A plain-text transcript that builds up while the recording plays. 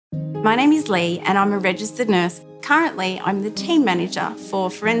My name is Leigh and I'm a registered nurse. Currently, I'm the team manager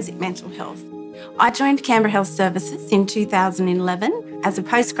for forensic mental health. I joined Canberra Health Services in 2011 as a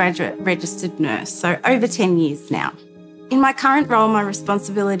postgraduate registered nurse, so over 10 years now. In my current role, my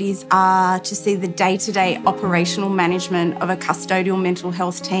responsibilities are to see the day-to-day operational management of a custodial mental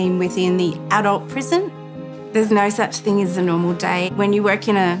health team within the adult prison. There's no such thing as a normal day. When you work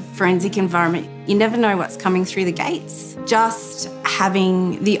in a forensic environment, you never know what's coming through the gates. Just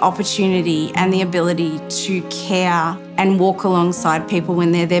having the opportunity and the ability to care and walk alongside people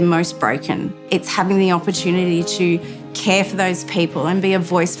when they're their most broken. It's having the opportunity to care for those people and be a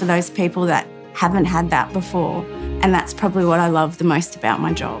voice for those people that haven't had that before. And that's probably what I love the most about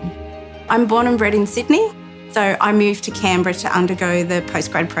my job. I'm born and bred in Sydney, so I moved to Canberra to undergo the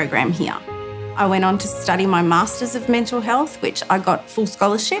postgrad program here. I went on to study my Masters of Mental Health, which I got full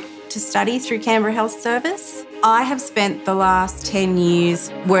scholarship to study through Canberra Health Service. I have spent the last 10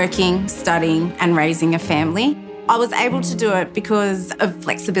 years working, studying and raising a family. I was able to do it because of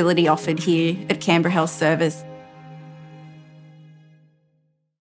flexibility offered here at Canberra Health Service.